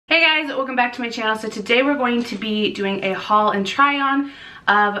welcome back to my channel. So today we're going to be doing a haul and try on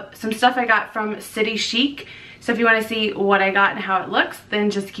of some stuff I got from Chic. So if you want to see what I got and how it looks,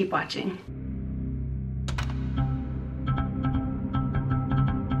 then just keep watching.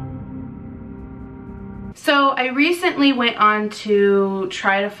 So I recently went on to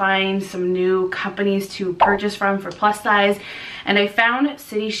try to find some new companies to purchase from for plus size, and I found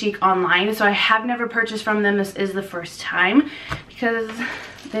Chic online. So I have never purchased from them. This is the first time because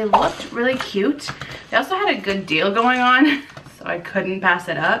they looked really cute. They also had a good deal going on, so I couldn't pass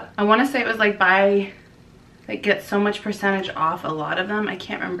it up. I want to say it was like get so much percentage off a lot of them. I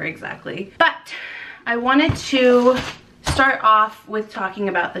can't remember exactly, but I wanted to start off with talking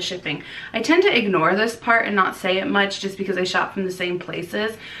about the shipping. I tend to ignore this part and not say it much just because I shop from the same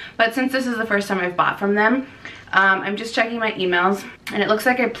places, but since this is the first time I've bought from them, I'm just checking my emails, and it looks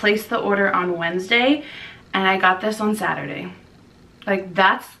like I placed the order on Wednesday and I got this on Saturday. Like,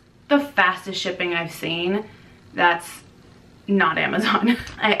 that's the fastest shipping I've seen. That's not Amazon.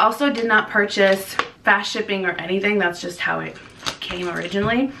 I also did not purchase fast shipping or anything. That's just how it came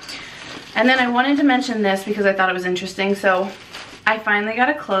originally. And then I wanted to mention this because I thought it was interesting. So I finally got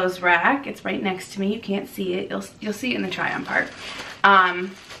a clothes rack. It's right next to me. You can't see it. You'll see it in the try on part.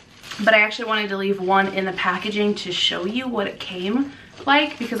 But I actually wanted to leave one in the packaging to show you what it came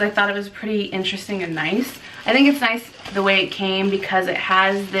like, because I thought it was pretty interesting and nice. I think it's nice the way it came because it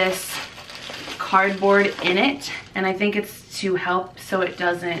has this cardboard in it, and I think it's to help so it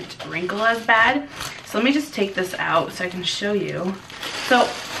doesn't wrinkle as bad. So let me just take this out so I can show you. So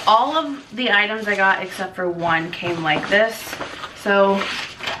all of the items I got except for one came like this. So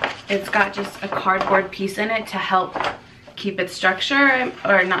it's got just a cardboard piece in it to help keep its structure,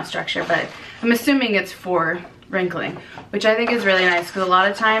 or not structure, but I'm assuming it's for wrinkling, which I think is really nice because a lot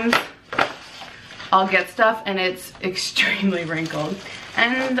of times I'll get stuff and it's extremely wrinkled,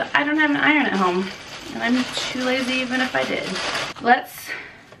 and I don't have an iron at home, and I'm too lazy even if I did. Let's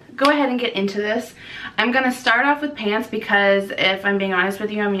go ahead and get into this. I'm gonna start off with pants because if I'm being honest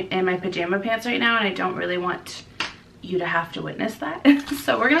with you, I'm in my pajama pants right now and I don't really want you to have to witness that.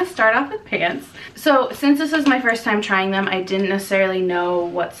 So we're gonna start off with pants. So since this is my first time trying them, I didn't necessarily know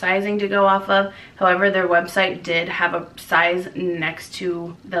what sizing to go off of. However, their website did have a size next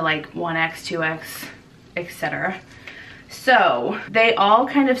to the like 1X, 2X, etc. So they all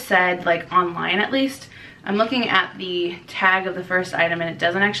kind of said, like online at least, I'm looking at the tag of the first item and it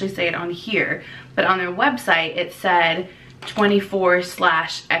doesn't actually say it on here, but on their website it said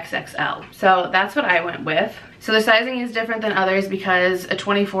 24/XXL. So that's what I went with. So the sizing is different than others because a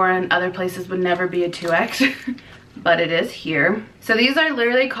 24 in other places would never be a 2X, but it is here. So these are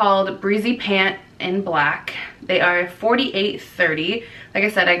literally called Breezy Pant in black. They are 48.30. Like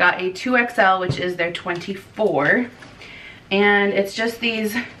I said, I got a 2XL, which is their 24. And it's just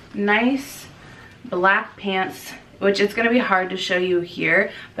these nice black pants, which it's gonna be hard to show you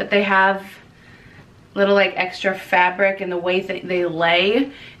here, but they have little like extra fabric, and the way they lay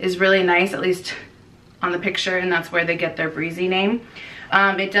is really nice, at least on the picture, and that's where they get their Breezy name.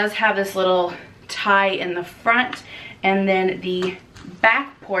 It does have this little tie in the front, and then the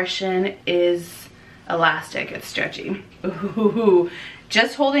back portion is elastic. It's stretchy. Ooh.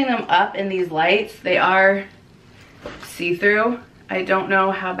 Just holding them up in these lights, they are see-through. I don't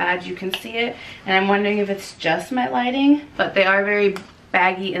know how bad you can see it, and I'm wondering if it's just my lighting, but they are very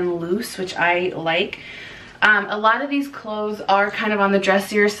baggy and loose, which I like. A lot of these clothes are kind of on the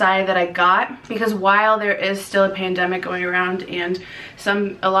dressier side that I got because while there is still a pandemic going around and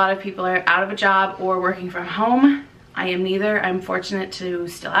a lot of people are out of a job or working from home, I am neither. I'm fortunate to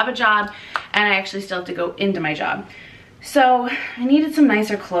still have a job, and I actually still have to go into my job. So I needed some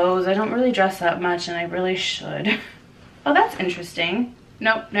nicer clothes. I don't really dress up much, and I really should. Oh, that's interesting.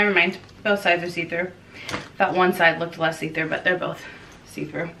 Nope, never mind. Both sides are see-through. Thought one side looked less see-through, but they're both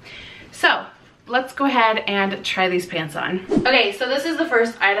see-through. So let's go ahead and try these pants on. Okay, so this is the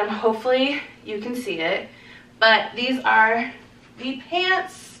first item. Hopefully you can see it, but these are the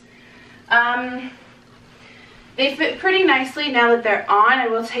pants. They fit pretty nicely now that they're on. I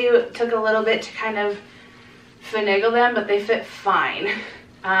will tell you it took a little bit to kind of finagle them, but they fit fine.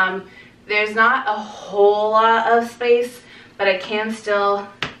 There's not a whole lot of space, but I can still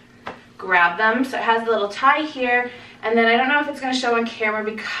grab them. So it has the little tie here, and then I don't know if it's going to show on camera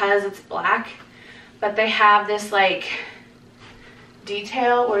because it's black, but they have this like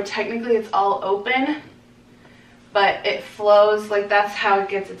detail where technically it's all open, but it flows. Like, that's how it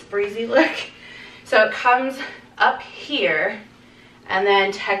gets its breezy look. So it comes up here, and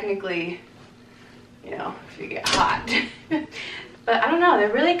then technically, you know, if you get hot. But I don't know,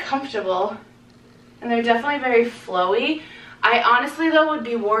 they're really comfortable, and they're definitely very flowy. I honestly though would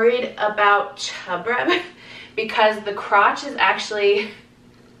be worried about chub rub because the crotch is actually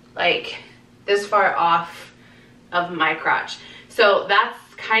like this far off of my crotch. So that's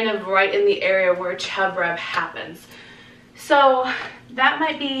kind of right in the area where chub rub happens. So that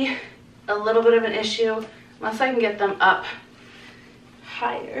might be a little bit of an issue unless I can get them up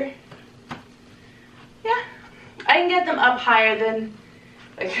higher. Yeah, I can get them up higher than,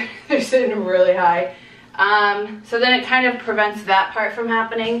 like, they're sitting really high. So then it kind of prevents that part from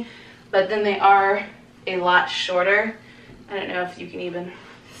happening, but then they are a lot shorter. I don't know if you can even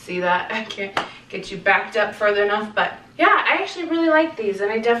see that. I can't get you backed up further enough, but yeah, I actually really like these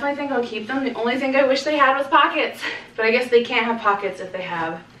and I definitely think I'll keep them. The only thing I wish they had was pockets, but I guess they can't have pockets if they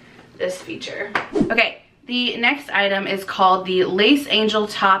have this feature. Okay, the next item is called the Lace Angel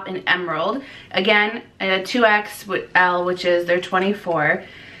Top in Emerald. Again, a 2XL, which is their 24.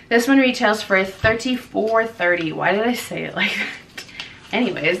 This one retails for $34.30. Why did I say it like that?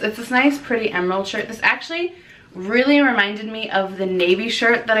 Anyways, it's this nice pretty emerald shirt. This actually really reminded me of the navy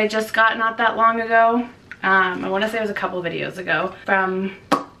shirt that I just got not that long ago. I want to say it was a couple videos ago from,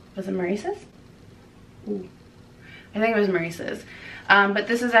 was it Maurice's? Ooh, I think it was Maurice's. But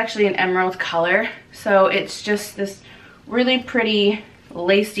this is actually an emerald color. So it's just this really pretty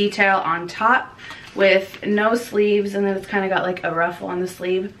lace detail on top with no sleeves, and then it's kind of got like a ruffle on the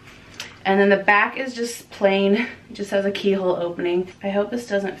sleeve. And then the back is just plain. It just has a keyhole opening. I hope this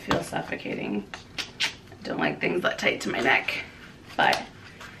doesn't feel suffocating. I don't like things that tight to my neck. But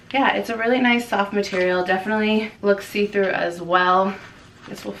yeah, it's a really nice soft material. Definitely looks see-through as well.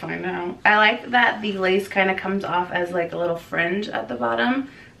 Guess we'll find out. I like that the lace kind of comes off as like a little fringe at the bottom.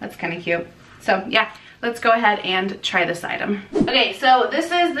 That's kind of cute. So yeah, let's go ahead and try this item. Okay, so this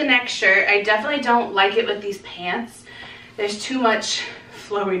is the next shirt. I definitely don't like it with these pants. There's too much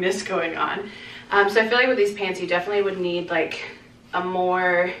flowiness going on. So I feel like with these pants, you definitely would need like a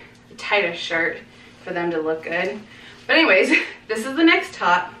more tighter shirt for them to look good. But anyways, this is the next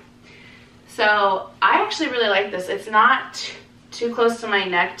top. So I actually really like this. It's not too close to my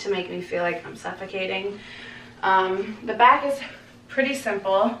neck to make me feel like I'm suffocating. The back is pretty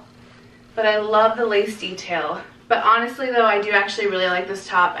simple, but I love the lace detail. But honestly though, I do actually really like this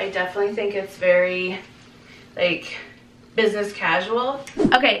top. I definitely think it's very like business casual.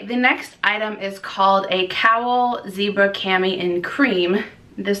 Okay, the next item is called a Cowl Zebra Cami in Cream.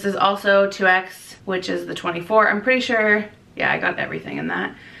 This is also 2X, which is the 24. I'm pretty sure, yeah, I got everything in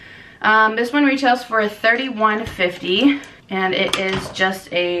that. This one retails for $31.50, and it is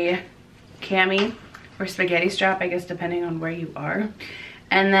just a cami or spaghetti strap, I guess, depending on where you are.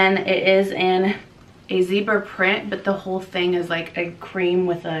 And then it is in a zebra print, but the whole thing is like a cream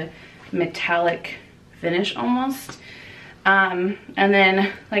with a metallic finish almost. And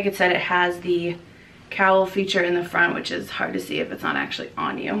then, like it said, it has the cowl feature in the front, which is hard to see if it's not actually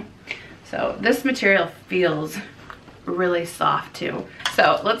on you. So this material feels really soft too.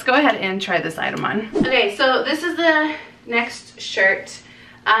 So let's go ahead and try this item on. Okay, so this is the next shirt.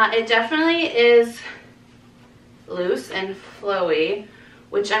 It definitely is loose and flowy,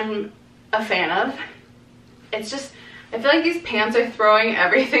 which I'm a fan of. It's just, I feel like these pants are throwing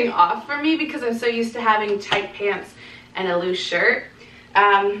everything off for me because I'm so used to having tight pants and a loose shirt.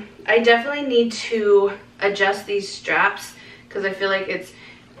 I definitely need to adjust these straps because I feel like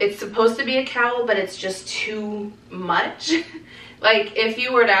it's supposed to be a cowl, but it's just too much. Like if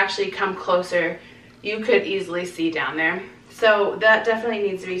you were to actually come closer, you could easily see down there. So that definitely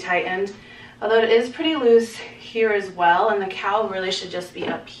needs to be tightened. Although it is pretty loose here as well, and the cowl really should just be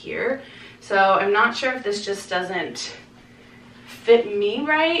up here. So I'm not sure if this just doesn't fit me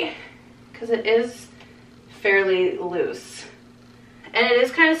right, because it is fairly loose. And it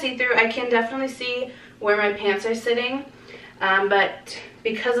is kind of see-through. I can definitely see where my pants are sitting, but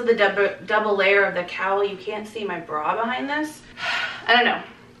because of the double layer of the cowl, you can't see my bra behind this. I don't know.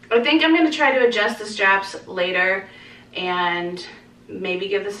 I think I'm going to try to adjust the straps later and maybe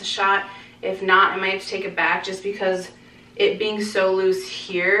give this a shot. If not, I might have to take it back just because it being so loose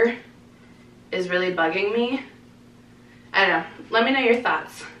here is really bugging me. I don't know. Let me know your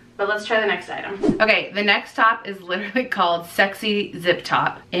thoughts. But let's try the next item. Okay, the next top is literally called Sexy Zip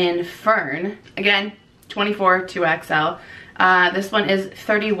Top in Fern. Again, 24 2XL. This one is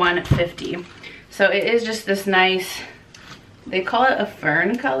 $31.50. So it is just this nice, they call it a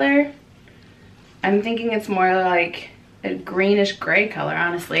fern color. I'm thinking it's more like a greenish gray color,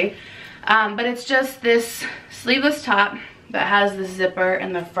 honestly. But it's just this sleeveless top that has the zipper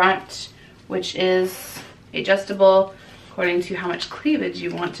in the front, which is adjustable according to how much cleavage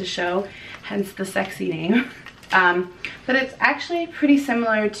you want to show, hence the sexy name. But it's actually pretty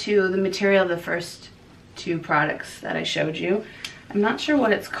similar to the material of the first two products that I showed you. I'm not sure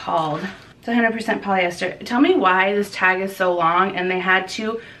what it's called. It's 100% polyester. Tell me why this tag is so long and they had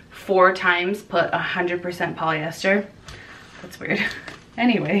to 4 times put 100% polyester. That's weird.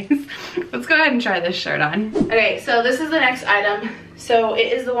 Anyways, let's go ahead and try this shirt on. Okay, so this is the next item. So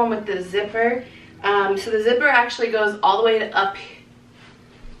it is the one with the zipper. So the zipper actually goes all the way to up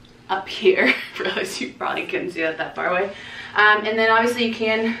here. I realize you probably couldn't see that far away. And then obviously you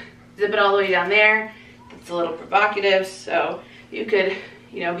can zip it all the way down there. It's a little provocative, so you could,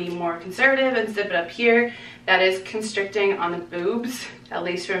 you know, be more conservative and zip it up here. That is constricting on the boobs, at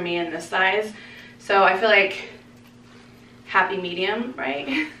least for me in this size. So I feel like happy medium,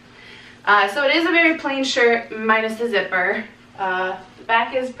 right? So it is a very plain shirt minus the zipper. The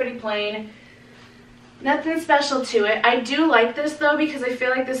back is pretty plain. Nothing special to it. I do like this though because I feel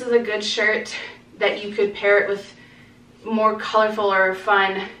like this is a good shirt that you could pair it with more colorful or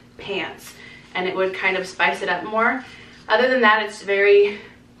fun pants and it would kind of spice it up more. Other than that, it's very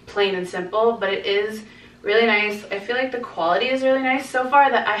plain and simple, but it is really nice. I feel like the quality is really nice so far.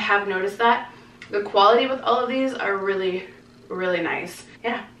 That I have noticed that the quality with all of these are really, really nice.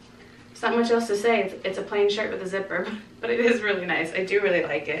 Yeah, there's not much else to say. It's a plain shirt with a zipper, but it is really nice. I do really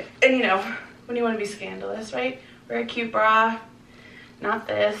like it. And you know, when you want to be scandalous, right? Wear a cute bra, not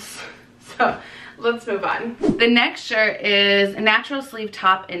this. So let's move on. The next shirt is a natural sleeve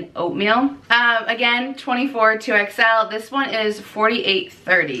top in oatmeal. Again, 24 2XL. This one is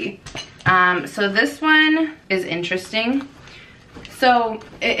 48.30. So this one is interesting. So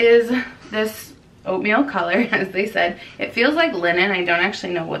it is this oatmeal color, as they said. It feels like linen. I don't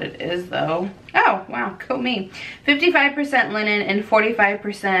actually know what it is though. Oh, wow, go me. 55% linen and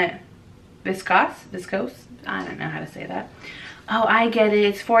 45% viscose. I don't know how to say that. Oh, I get it.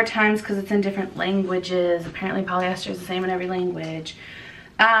 It's 4 times because it's in different languages. Apparently polyester is the same in every language.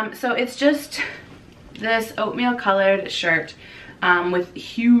 So it's just this oatmeal colored shirt with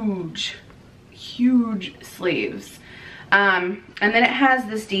huge sleeves. And then it has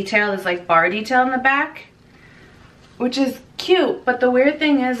this detail, this like bar detail in the back, which is cute. But the weird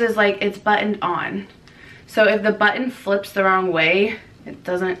thing is like it's buttoned on. So if the button flips the wrong way, it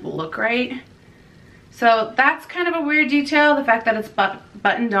doesn't look right. So that's kind of a weird detail, the fact that it's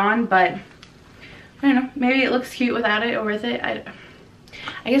buttoned on, but I don't know, maybe it looks cute without it or with it. I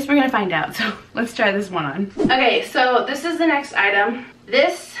guess we're gonna find out, so let's try this one on. Okay, so this is the next item.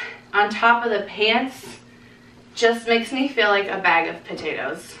 This on top of the pants just makes me feel like a bag of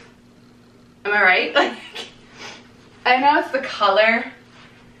potatoes. Am I right? Like, I know it's the color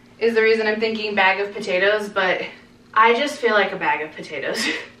is the reason I'm thinking bag of potatoes, but I just feel like a bag of potatoes.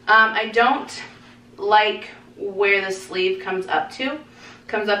 I don't like where the sleeve comes up to.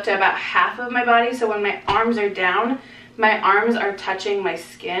 Comes up to about half of my body, so when my arms are down, my arms are touching my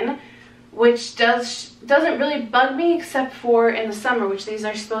skin, which doesn't really bug me except for in the summer, which these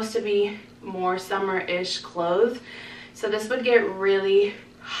are supposed to be more summer-ish clothes. So this would get really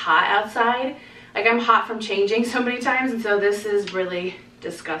hot outside. Like, I'm hot from changing so many times, and so this is really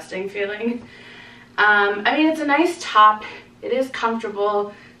disgusting feeling. I mean, it's a nice top. It is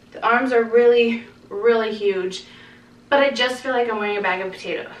comfortable. The arms are really, really huge, but I just feel like I'm wearing a bag of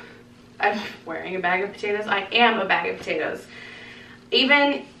potatoes. I'm wearing a bag of potatoes. I am a bag of potatoes.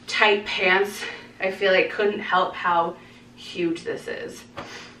 Even tight pants, I feel like couldn't help how huge this is.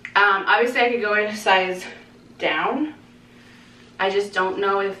 Obviously I could go a size down. I just don't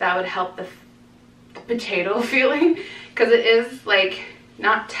know if that would help the potato feeling, because it is like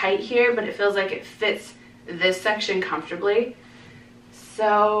not tight here, but it feels like it fits this section comfortably.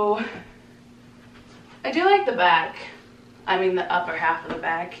 So I do like the back. I mean the upper half of the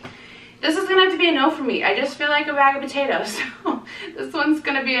back. This is gonna have to be a no for me. I just feel like a bag of potatoes. So this one's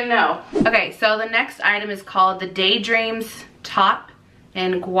gonna be a no. Okay, so the next item is called the Daydreams Top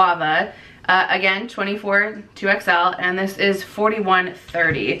in Guava. Again, 24 2XL, and this is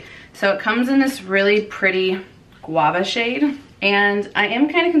 41.30. So it comes in this really pretty guava shade. And I am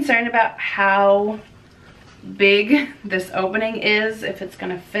kind of concerned about how big this opening is, if it's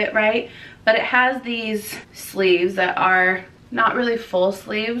gonna fit right. But it has these sleeves that are not really full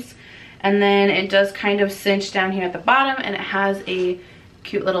sleeves. And then it does kind of cinch down here at the bottom, and it has a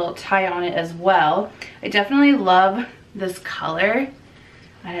cute little tie on it as well. I definitely love this color.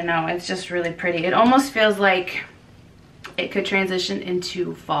 I don't know, it's just really pretty. It almost feels like it could transition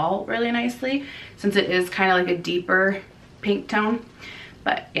into fall really nicely, since it is kind of like a deeper pink tone.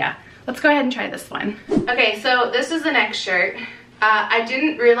 But yeah, let's go ahead and try this one. Okay, so this is the next shirt. I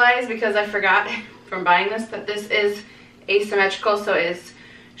didn't realize, because I forgot from buying this, that this is asymmetrical, so it's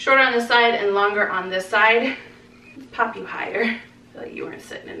shorter on this side and longer on this side. Let's pop you higher. I feel like you weren't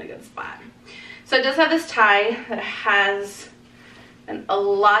sitting in a good spot. So it does have this tie that has a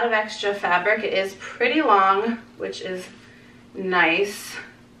lot of extra fabric. It is pretty long, which is nice.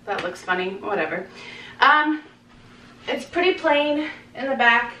 That looks funny, whatever. It's pretty plain in the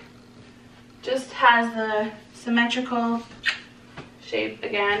back. Just has the symmetrical shape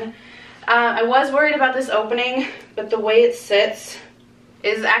again. I was worried about this opening, but the way it sits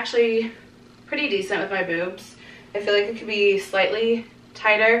is actually pretty decent with my boobs. I feel like it could be slightly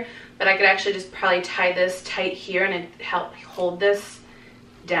tighter, but I could actually just probably tie this tight here and it'd help hold this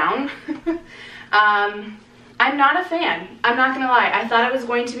down. I'm not a fan. I'm not gonna lie. I thought I was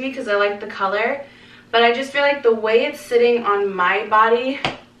going to be because I like the color, but I just feel like the way it's sitting on my body,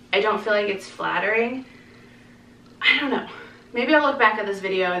 I don't feel like it's flattering. I don't know. Maybe I'll look back at this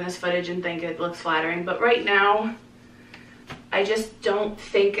video and this footage and think it looks flattering, but right now, I just don't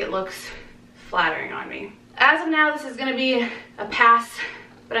think it looks flattering on me. As of now, this is gonna be a pass,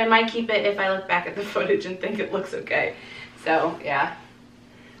 but I might keep it if I look back at the footage and think it looks okay. So yeah,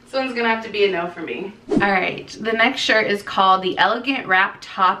 this one's gonna have to be a no for me. All right, the next shirt is called the Elegant Wrap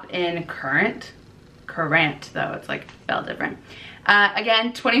Top in Currant though, it's like spelled different.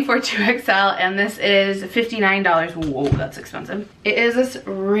 Again, 24 2XL, and this is $59. Whoa, that's expensive. It is this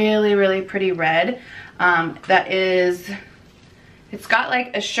really, really pretty red. It's got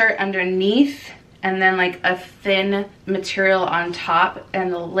like a shirt underneath and then like a thin material on top,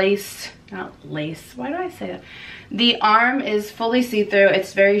 and the lace, not lace, why do I say that? The arm is fully see-through.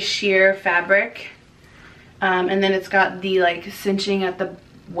 It's very sheer fabric. And then it's got the like cinching at the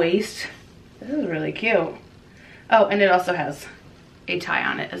waist. This is really cute. Oh, and it also has a tie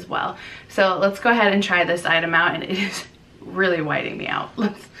on it as well. So let's go ahead and try this item out, and it is really whiting me out.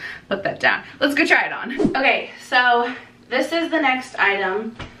 Let's put that down. Let's go try it on. Okay, so this is the next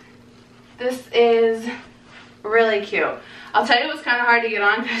item. This is really cute. I'll tell you, it was kind of hard to get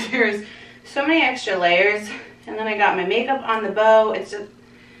on because there's so many extra layers, and then I got my makeup on the bow. It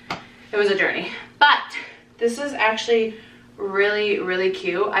was a journey, but this is actually really, really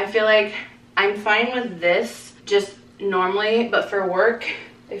cute. I feel like I'm fine with this just normally, but for work,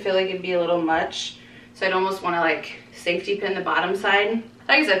 I feel like it'd be a little much. So I'd almost want to like safety pin the bottom side.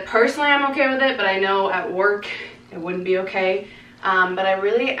 Like I said, personally I'm okay with it, but I know at work it wouldn't be okay. But I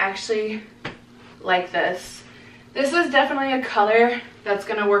really actually like this. This is definitely a color that's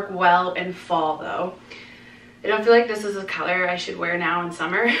gonna work well in fall though. I don't feel like this is a color I should wear now in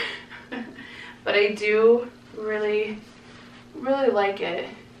summer, but I do really, really like it.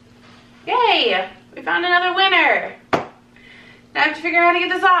 Yay! We found another winner! Now I have to figure out how to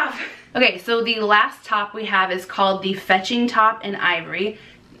get this off. Okay, so the last top we have is called the Fetching Top in Ivory.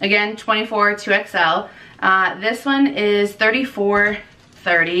 Again, 24 2XL. This one is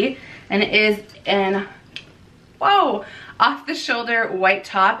 $34.30, and it is an, whoa, off the shoulder white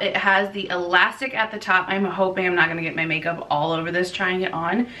top. It has the elastic at the top. I'm hoping I'm not gonna get my makeup all over this trying it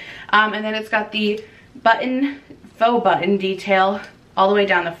on. And then it's got the button, faux button detail all the way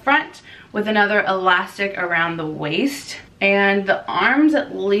down the front with another elastic around the waist. And the arms,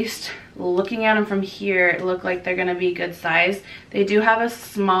 at least looking at them from here, look like they're gonna be good size. They do have a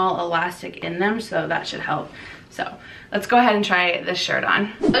small elastic in them, so that should help. So let's go ahead and try this shirt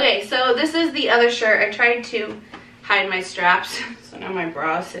on. Okay, so this is the other shirt. I tried to hide my straps, so now my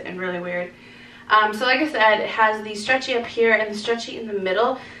bra is sitting really weird. So like I said, it has the stretchy up here and the stretchy in the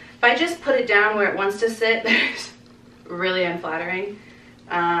middle. If I just put it down where it wants to sit, it's really unflattering.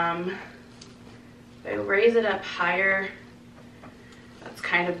 If I raise it up higher, that's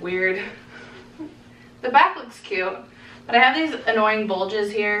kind of weird. The back looks cute, but I have these annoying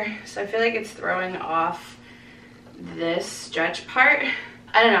bulges here, so I feel like it's throwing off this stretch part.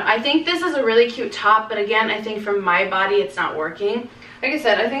 I don't know. I think this is a really cute top, but again, I think from my body, it's not working. Like I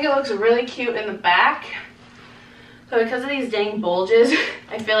said, I think it looks really cute in the back. So because of these dang bulges,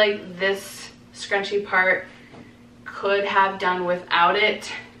 I feel like this scrunchy part could have done without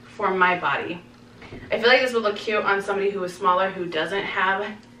it for my body. I feel like this would look cute on somebody who is smaller who doesn't have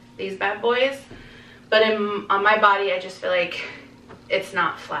these bad boys, but on my body I just feel like it's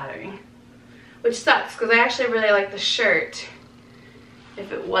not flattering, which sucks because I actually really like the shirt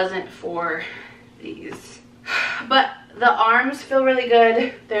if it wasn't for these. But the arms feel really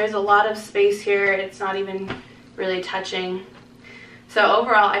good. There's a lot of space here. It's not even really touching. So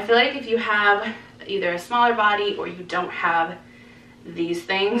overall, I feel like if you have either a smaller body or you don't have these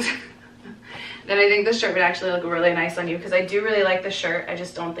things, then I think this shirt would actually look really nice on you, because I do really like the shirt. I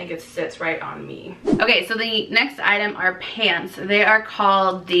just don't think it sits right on me. Okay, so the next item are pants. They are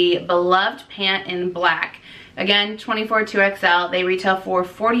called the Beloved Pant in Black. Again, 24 2XL. They retail for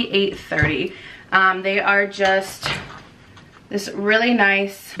 $48.30. They are just this really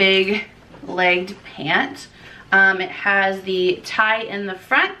nice, big legged pant. It has the tie in the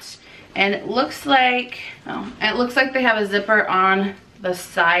front, and it looks like they have a zipper on the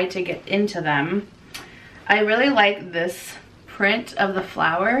side to get into them. I really like this print of the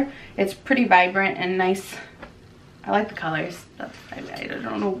flower. It's pretty vibrant and nice. I like the colors. I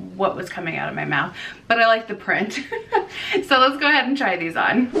don't know what was coming out of my mouth, but I like the print. So let's go ahead and try these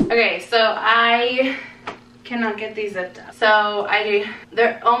on. Okay, so I cannot get these zipped up. So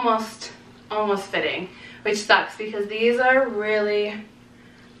they're almost fitting, which sucks because these are really,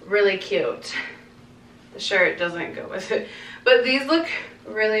 really cute. The shirt doesn't go with it, but these look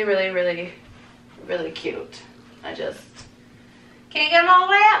really, really, really, really cute. I just can't get them all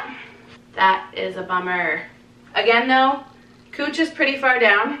the way up. That is a bummer. Again though, cooch is pretty far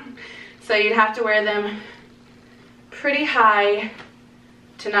down, so you'd have to wear them pretty high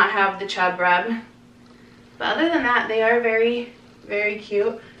to not have the chub rub. But other than that, they are very, very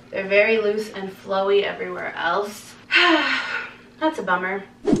cute. They're very loose and flowy everywhere else. That's a bummer.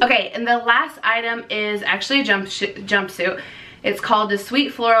 Okay, and the last item is actually a jumpsuit. It's called the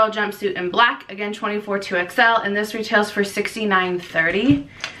Sweet Floral Jumpsuit in black, again 24 2XL, and this retails for $69.30.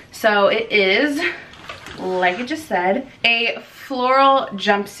 So it is, like it just said, a floral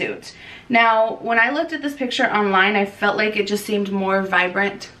jumpsuit. Now, when I looked at this picture online, I felt like it just seemed more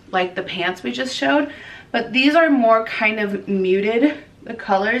vibrant, like the pants we just showed. But these are more kind of muted, the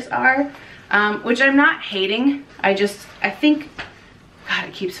colors are, which I'm not hating. I think, God,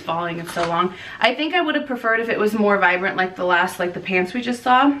 it keeps falling, it's so long. I think I would have preferred if it was more vibrant like the pants we just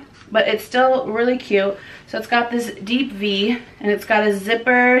saw. But it's still really cute. So it's got this deep V, and it's got a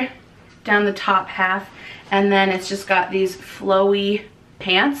zipper down the top half, and then it's just got these flowy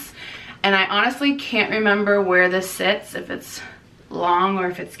pants. And I honestly can't remember where this sits, if it's long or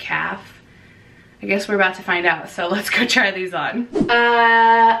if it's calf. I guess we're about to find out, so let's go try these on.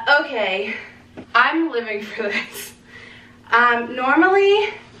 Okay, I'm living for this. Normally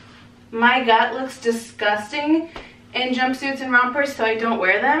my gut looks disgusting in jumpsuits and rompers, so I don't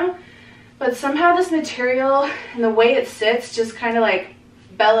wear them. But somehow this material and the way it sits just kind of like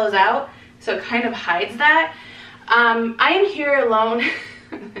bellows out, so it kind of hides that. I am here alone,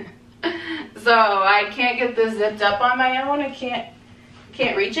 so I can't get this zipped up on my own. I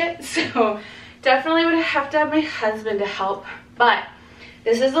can't reach it, so definitely would have to have my husband to help. But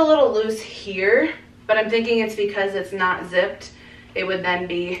this is a little loose here, but I'm thinking it's because it's not zipped. It would then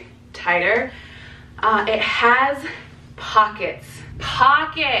be tighter. It has pockets.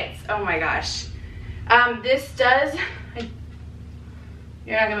 Oh my gosh. This does,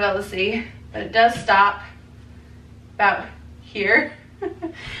 you're not gonna be able to see, but it does stop about here.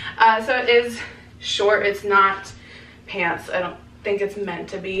 So it is short, it's not pants. I don't think it's meant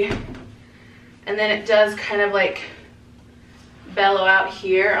to be. And then it does kind of like bellow out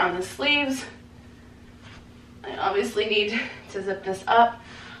here on the sleeves. I obviously need to zip this up.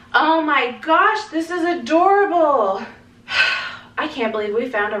 Oh my gosh, this is adorable. I can't believe we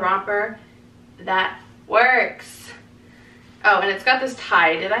found a romper that works. Oh, and it's got this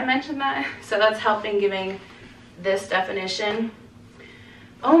tie. Did I mention that? So that's helping giving this definition.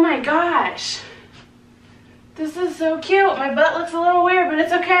 Oh my gosh. This is so cute. My butt looks a little weird, but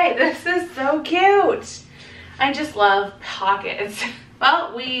it's okay. This is so cute. I just love pockets.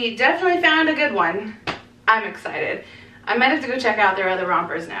 Well, we definitely found a good one. I'm excited. I might have to go check out their other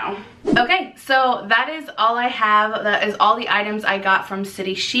rompers now. Okay, so that is all I have. That is all the items I got from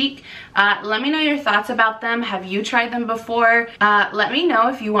City Chic. Let me know your thoughts about them. Have you tried them before? Let me know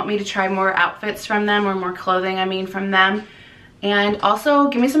if you want me to try more outfits from them, or more clothing, I mean, from them. And also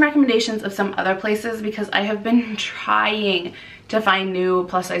give me some recommendations of some other places, because I have been trying to find new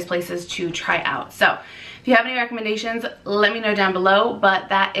plus size places to try out. So if you have any recommendations, let me know down below. But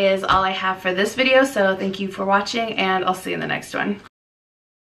that is all I have for this video. So thank you for watching, and I'll see you in the next one.